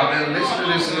yours. Y'all better listen to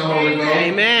this in the Holy Ghost.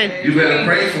 Amen. You better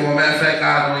pray for them. Matter of fact,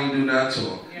 God don't even do nothing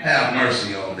to them. Have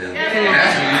mercy on them.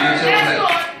 That's when you get your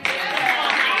blessing.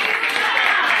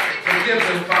 Forgive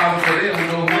them, Father, for they don't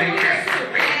know who they are.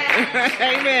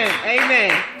 Amen.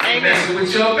 Amen. They messing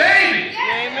with your baby.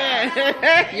 Amen.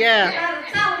 Yeah.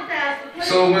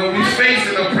 So when we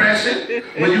facing oppression,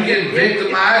 when you get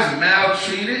victimized and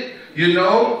maltreated, you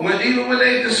know, even when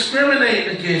they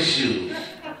discriminate against you,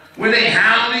 when they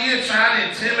hounding you, trying to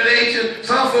intimidate you,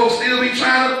 some folks still be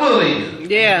trying to bully you.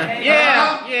 Yeah.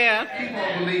 Yeah. Yeah. Keep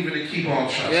on believing and keep on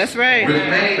trusting. That's right.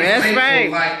 Remain That's faithful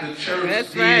right. like the church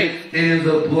That's did right. in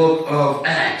the book of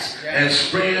Acts and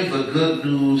spread the good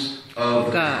news of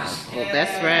the gospel. Well,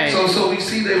 that's right. So we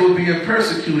see they were being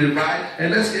persecuted, right?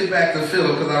 And let's get back to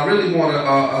Philip because I really want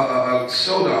to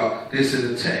show y'all this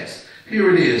in the text. Here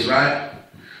it is, right?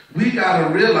 We got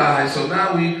to realize, so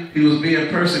now he was being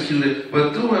persecuted,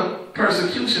 but through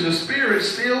persecution, the Spirit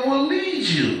still will lead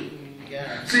you.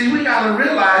 Yeah. See, we got to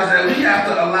realize that we have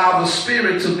to allow the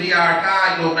Spirit to be our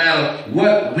guide no matter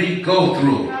what we go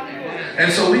through. And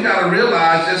so we got to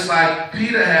realize, just like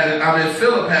Philip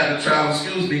had to travel,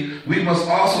 we must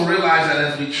also realize that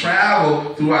as we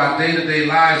travel through our day-to-day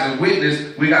lives and witness,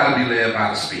 we got to be led by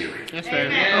the Spirit. That's right.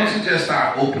 Don't you just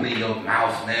start opening your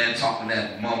mouth, man, talking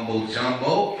that mumbo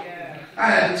jumbo. I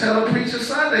had to tell a preacher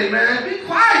Sunday, man, be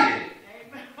quiet.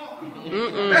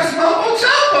 That's mumbo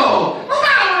jumbo.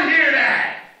 Nobody want to hear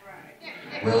that.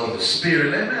 Well, the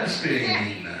Spirit, the Spirit ain't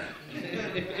need nothing.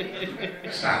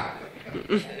 Stop it.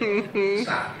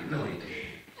 Stop it. No, he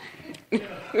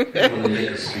didn't. They want to lick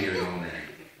a spirit on that.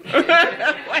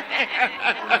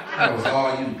 That was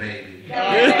all you, baby.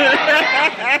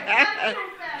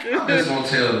 I'm just going to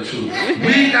tell the truth.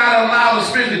 We got to allow the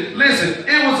Spirit. Listen,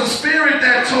 it was the Spirit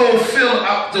that told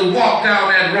Philip to walk down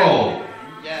that road.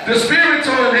 The Spirit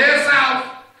told him, head south.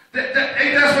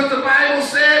 That's what the Bible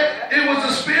said. It was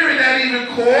the Spirit that even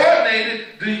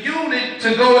coordinated the unit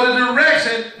to go in the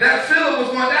direction that Philip was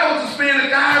going. That was the Spirit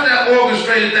of God that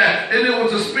orchestrated that. And it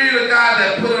was the Spirit of God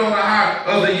that put it on the heart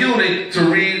of the unit to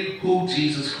read who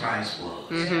Jesus Christ was.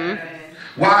 Mm-hmm.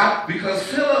 Why? Because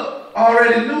Philip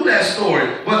already knew that story.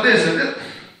 But listen,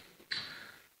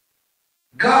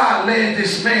 God led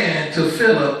this man to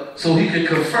Philip so he could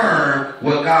confirm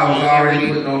what God was already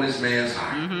putting on this man's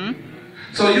heart. Mm-hmm.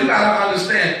 So you got to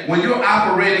understand, when you're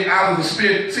operating out of the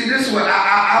Spirit, see, this is what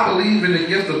I believe in the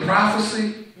gift of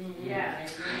prophecy. Yeah.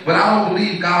 But I don't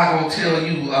believe God going to tell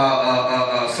you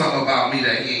something about me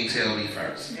that he ain't tell me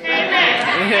first. Don't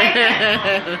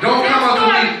come up to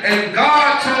me, and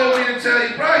God told me to tell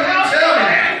you, bro, he didn't tell me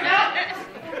that.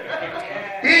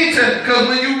 Because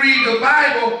when you read the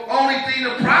Bible, only thing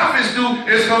the prophets do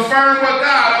is confirm what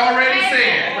God already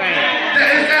said.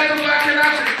 Is that the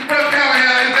Brother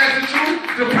Callahan, is that the truth?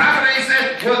 The prophet ain't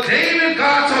said, well, David,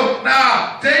 God told.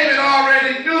 Nah, David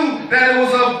already knew that it was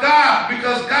of God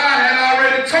because God had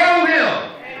already told him.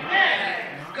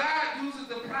 God uses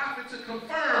the prophet to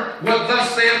confirm what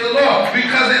thus saith the Lord,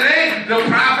 because it ain't the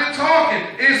prophet talking,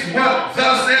 it's what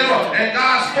thus saith the Lord. And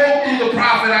God spoke through the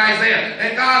prophet Isaiah,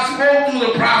 and God spoke through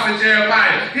the prophet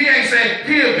Jeremiah. He ain't saying,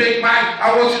 here, Big Mike,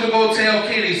 I want you to go tell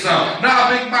Kenny something. Nah,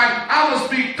 Big Mike, I'm going to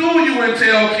speak through you and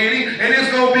tell Kenny, and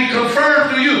it's going to be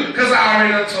confirmed through you, because I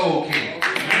already done told Kenny.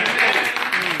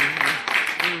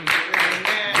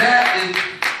 That is,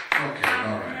 okay,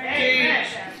 all right.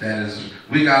 That is,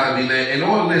 we got to be led.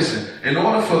 In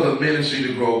order for the ministry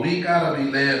to grow, we got to be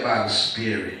led by the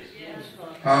Spirit.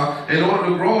 In order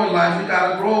to grow in life, we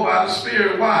got to grow by the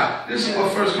Spirit. Why? This is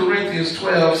what 1 Corinthians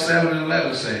 12, 7 and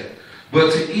 11 say.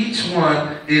 But to each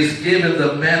one is given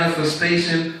the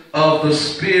manifestation of the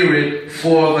Spirit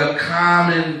for the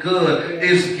common good.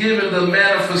 It's given the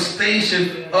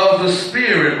manifestation of the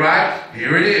Spirit, right?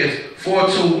 Here it is. For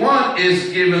to one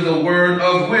is given the word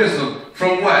of wisdom.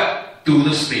 From what? Through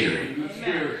the Spirit.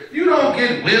 You don't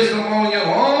get wisdom on your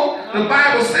own. The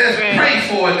Bible says pray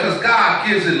for it because God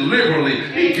gives it liberally.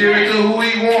 He gives it to who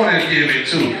he wants to give it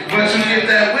to. But you get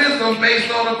that wisdom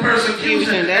based on the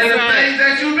persecution and the things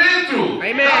that you've been through.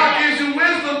 Amen. God gives you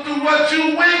wisdom through what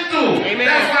you went through. Amen.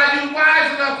 That's why you're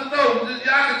wise enough to know.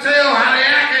 Y'all can tell how they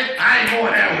acting. I ain't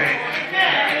going that way.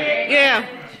 Yeah.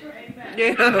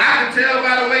 Yeah. I can tell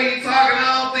by the way he's talking,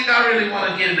 I don't think I really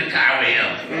want to get in the car with him.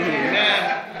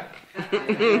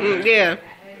 Yeah.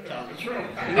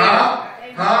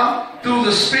 Through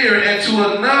the Spirit, and to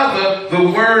another the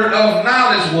word of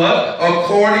knowledge, what?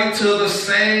 According to the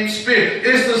same Spirit.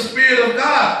 It's the Spirit of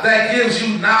God that gives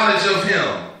you knowledge of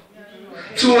him.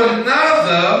 To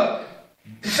another,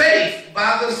 faith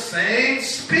by the same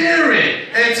Spirit,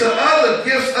 and to other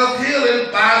gifts of healing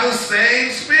by the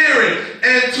same Spirit,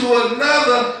 and to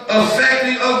another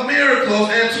effecting of miracles,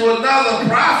 and to another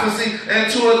prophecy,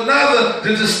 and to another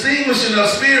the distinguishing of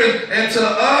spirits, and to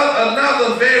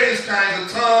another various kinds of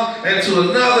tongues, and to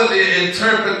another the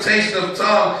interpretation of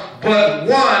tongues. But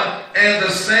one and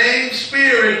the same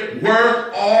Spirit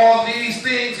work all these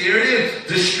things. Here it is,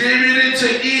 distributed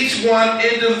to each one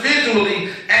individually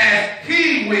as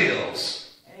he wills.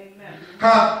 Amen.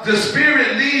 The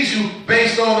Spirit leads you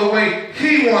based on the way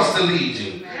he wants to lead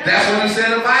you. That's what he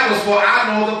said in the Bible. For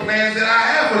I know the plans that I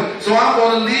have for you. So I'm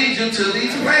going to lead you to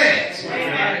these plans.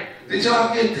 Amen. Did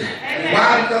y'all get that? Amen.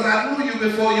 Why? Because I knew you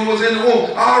before you was in the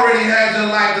womb. I already had your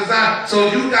life designed. So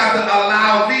you got to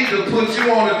allow me to put you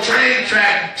on a train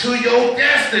track to your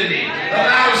destiny.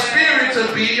 Allow the Spirit to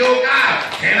be your guide.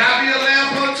 Can I be a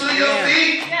lamp unto your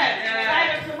feet? Yes.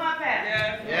 Light unto my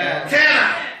path. Yeah. Can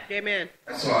I? Amen.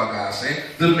 That's all God's saying.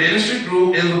 The ministry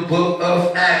grew in the book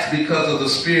of Acts because of the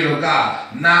Spirit of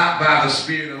God, not by the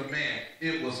Spirit of man.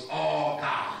 It was all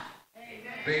God.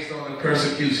 Based on the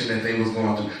persecution that they was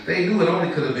going through. They knew it only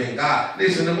could have been God.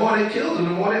 Listen, the more they killed them,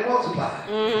 the more they multiplied.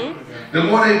 Mm-hmm. The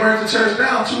more they burnt the church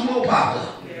down, 2 more popped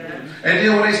up. Yeah. And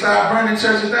then when they started burning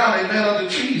churches down, they met under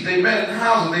trees. They met in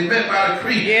houses. They met by the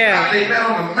creek. Yeah. They met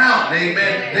on the mountain.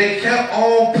 They kept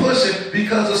on pushing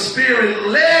because the Spirit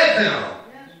led them.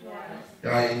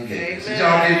 Y'all ain't get this.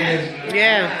 Y'all get this?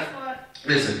 Yeah.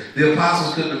 Listen, the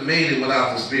apostles couldn't have made it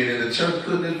without the Spirit, and the church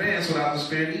couldn't advance without the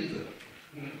Spirit either.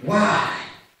 Why?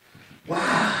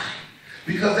 Why?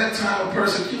 Because that time of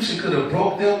persecution could have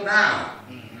broke them down.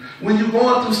 when you're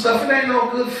going through stuff, it ain't no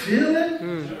good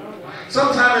feeling.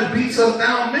 Sometimes it beats us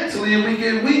down mentally and we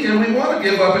get weak and we want to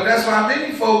give up. And that's why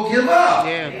many folk give up.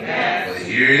 Yeah. But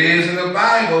here it is in the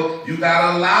Bible. You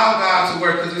got to allow God to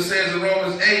work, because it says in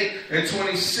Romans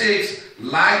 8:26,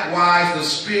 likewise the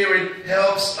Spirit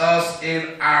helps us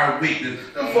in our weakness.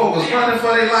 Them folk was running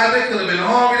for their life. They could have been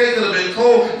hungry. They could have been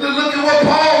cold. Look at what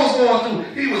Paul was going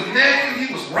through. He was naked.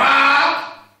 He was robbed.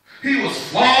 He was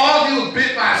flogged. He was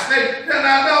bit by a snake. No,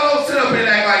 don't sit up here and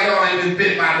act like y'all ain't been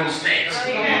bit by those snakes.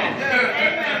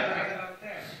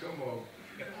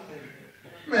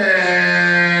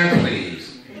 Man,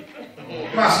 please.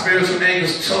 My spiritual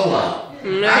ankles toe up. I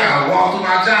gotta walk through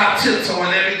my job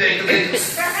tiptoeing every day because they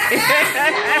just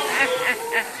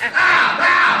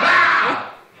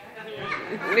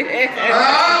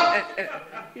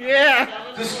Yeah.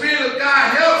 The Spirit of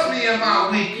God helps me in my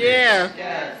weakness.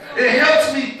 Yeah. It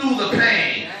helps me through the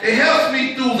pain. It helps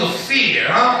me through the fear.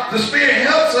 The Spirit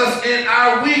helps us in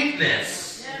our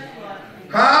weakness.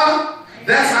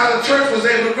 That's how the church was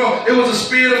able to grow. It was the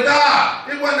Spirit of God.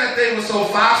 It wasn't that they were so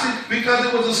foxy, because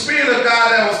it was the Spirit of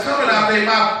God that was coming out their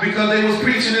mouth because they was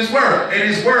preaching His word. And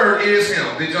His word is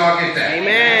Him. Did y'all get that?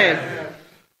 Amen.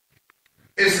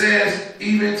 It says,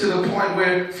 even to the point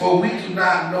where, for we do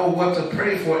not know what to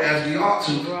pray for as we ought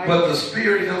to, but the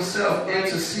Spirit Himself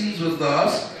intercedes with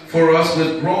us, for us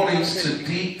with groanings too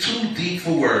deep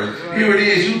for words. Here it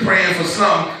is, you praying for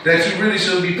something that you really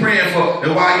shouldn't be praying for,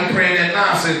 and while you praying that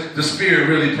nonsense, the Spirit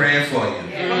really praying for you.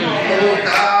 Oh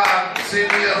God,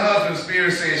 send me a husband.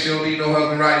 Spirit saying she don't need no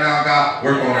husband right now. God,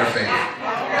 work on her faith.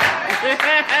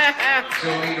 She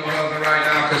don't need no husband right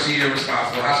now because she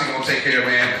irresponsible. How she gonna take care of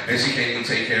man and she can't even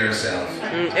take care of herself?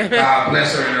 God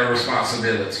bless her in her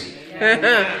responsibility.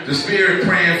 The Spirit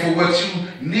praying for what you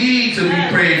need to be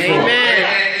prayed for.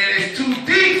 And it's too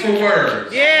deep for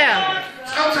words. Yeah.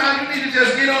 Sometimes you need to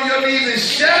just get on your knees and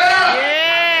shut up.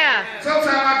 Yeah.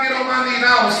 Sometimes I get on my knees and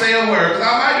I don't say a word because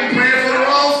I might be praying for the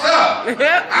wrong stuff.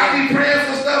 I keep praying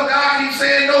for stuff God keeps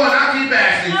saying no and I keep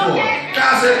asking for it.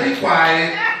 God said, be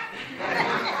quiet.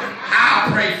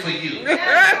 I'll pray for you.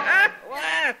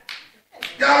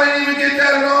 Y'all ain't even get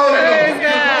that at all. The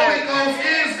Holy Ghost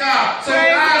is God. So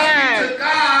God speaks to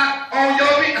God on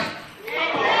your behalf.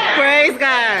 Praise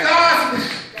God. God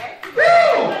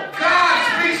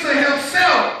speaks to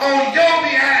Himself on your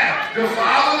behalf. The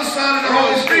Father, the Son, and the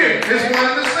Holy Spirit is one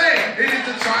and the same. It is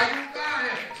the triune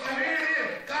Godhead. So here it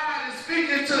is. God is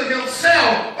speaking to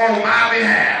Himself on my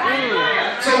behalf.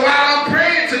 So while I'm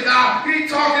praying to God, He's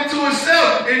talking to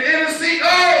Himself and intercede.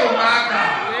 Oh my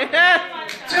God.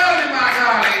 Tell me my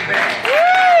God ain't bad.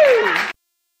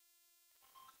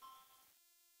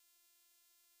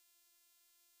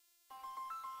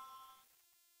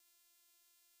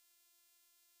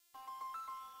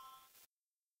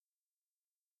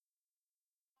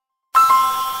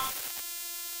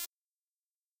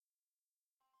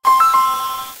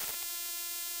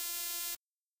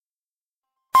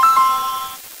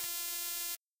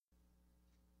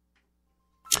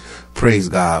 Praise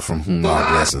God, from whom all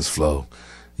blessings flow.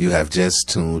 You have just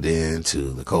tuned in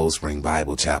to the Coldspring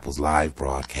Bible Chapel's live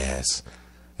broadcast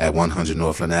at 100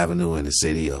 Northland Avenue in the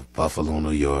city of Buffalo,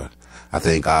 New York. I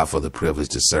thank God for the privilege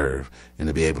to serve and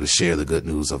to be able to share the good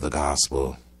news of the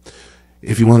gospel.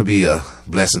 If you want to be a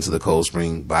blessing to the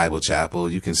Coldspring Bible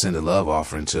Chapel, you can send a love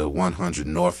offering to 100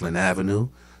 Northland Avenue,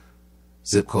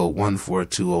 zip code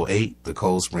 14208, the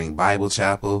Coldspring Bible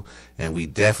Chapel, and we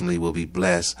definitely will be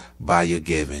blessed by your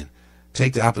giving.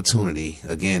 Take the opportunity,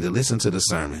 again, to listen to the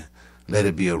sermon. Let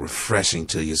it be a refreshing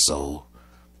to your soul.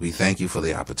 We thank you for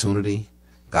the opportunity.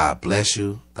 God bless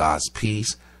you, God's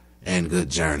peace, and good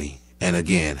journey. And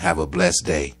again, have a blessed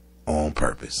day on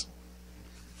purpose.